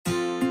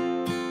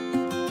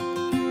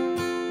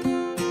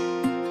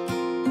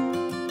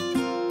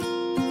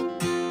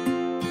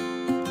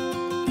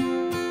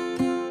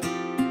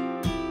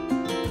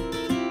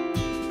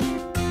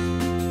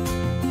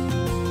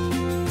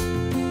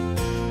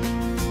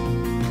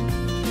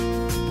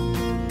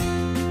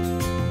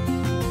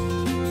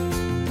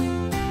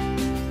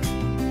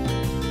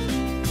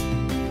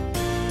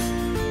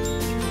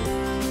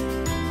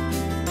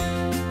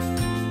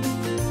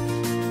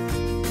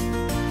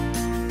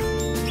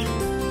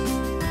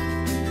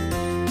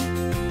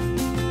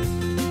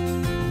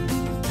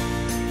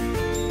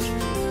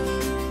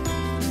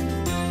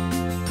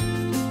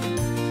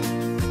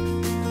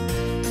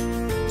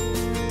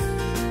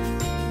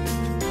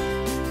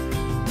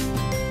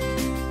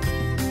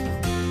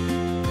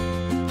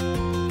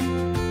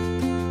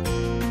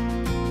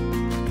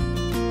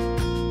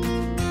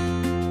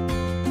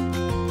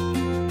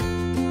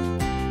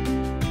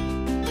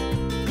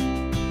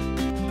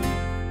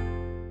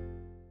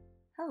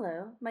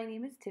My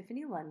name is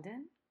Tiffany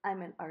London.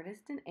 I'm an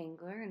artist and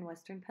angler in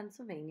Western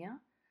Pennsylvania.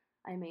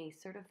 I'm a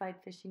certified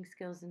fishing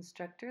skills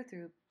instructor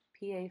through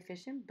PA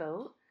Fish and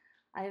Boat.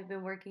 I have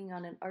been working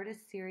on an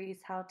artist series,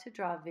 How to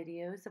Draw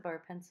videos of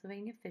our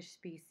Pennsylvania fish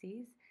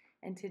species,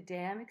 and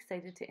today I'm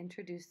excited to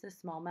introduce the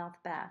smallmouth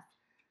bass.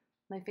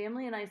 My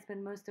family and I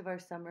spend most of our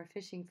summer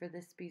fishing for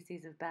this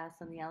species of bass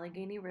on the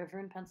Allegheny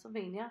River in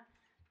Pennsylvania.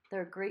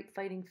 They're a great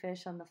fighting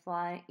fish on the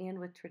fly and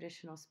with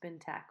traditional spin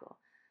tackle.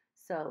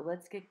 So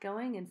let's get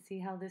going and see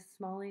how this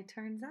smallie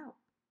turns out.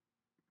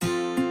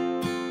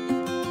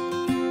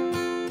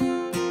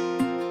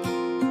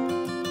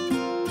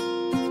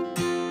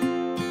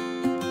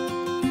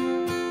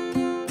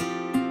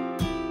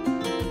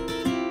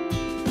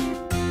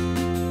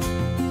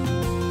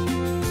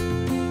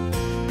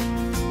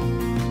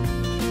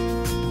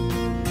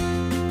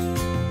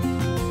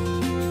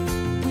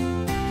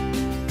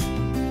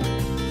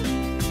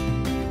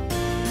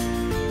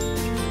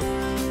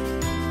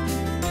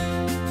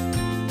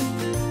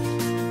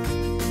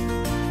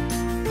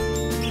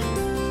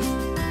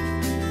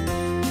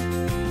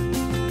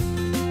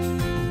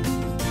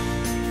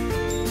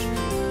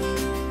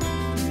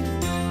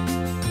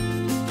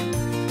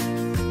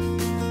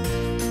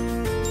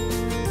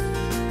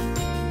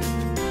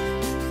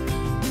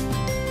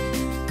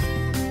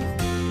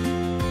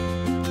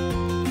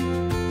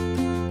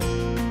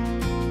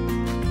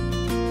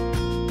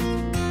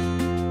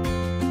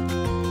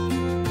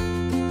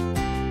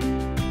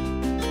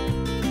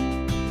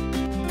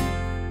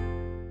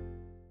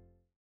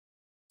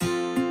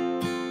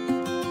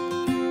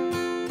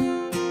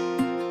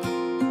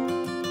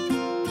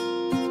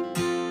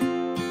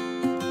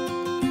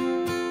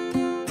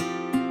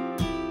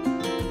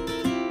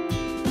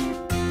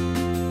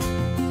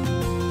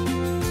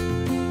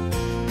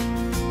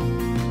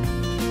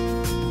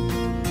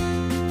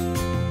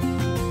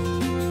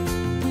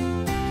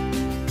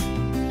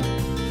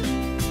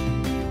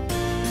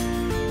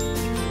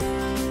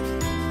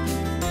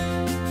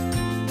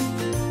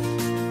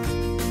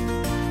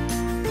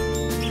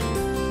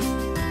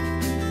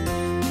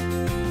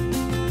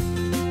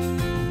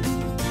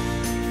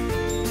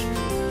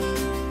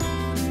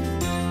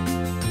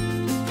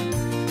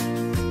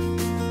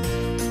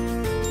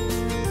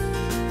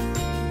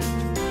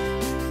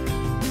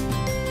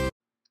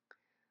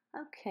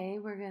 Okay,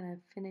 we're going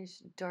to finish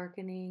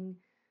darkening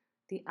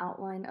the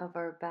outline of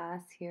our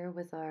bass here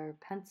with our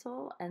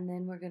pencil, and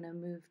then we're going to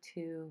move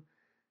to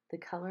the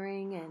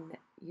coloring and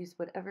use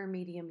whatever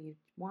medium you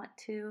want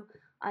to.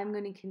 I'm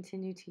going to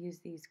continue to use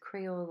these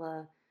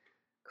Crayola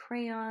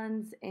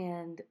crayons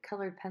and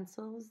colored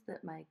pencils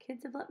that my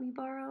kids have let me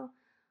borrow.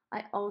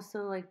 I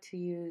also like to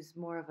use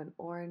more of an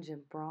orange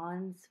and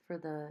bronze for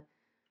the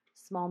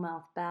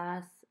smallmouth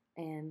bass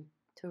and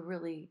to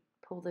really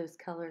pull those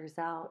colors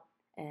out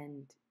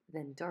and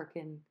then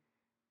darken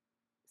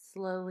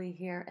slowly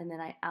here, and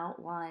then I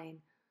outline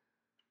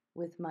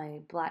with my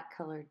black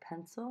colored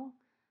pencil.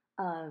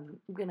 I'm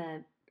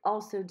gonna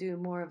also do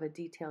more of a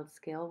detailed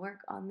scale work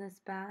on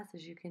this bass,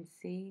 as you can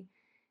see.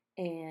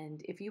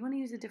 And if you want to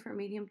use a different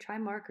medium, try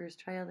markers,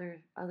 try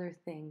other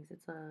things.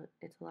 It's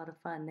a lot of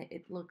fun.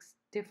 It looks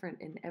different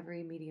in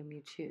every medium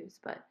you choose,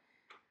 but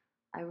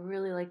I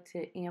really like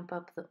to amp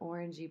up the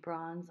orangey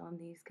bronze on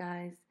these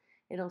guys.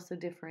 It also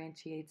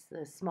differentiates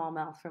the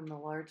smallmouth from the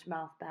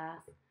largemouth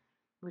bass,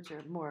 which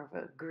are more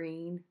of a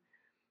green.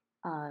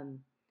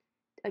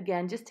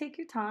 Again, just take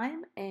your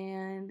time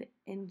and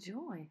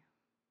enjoy.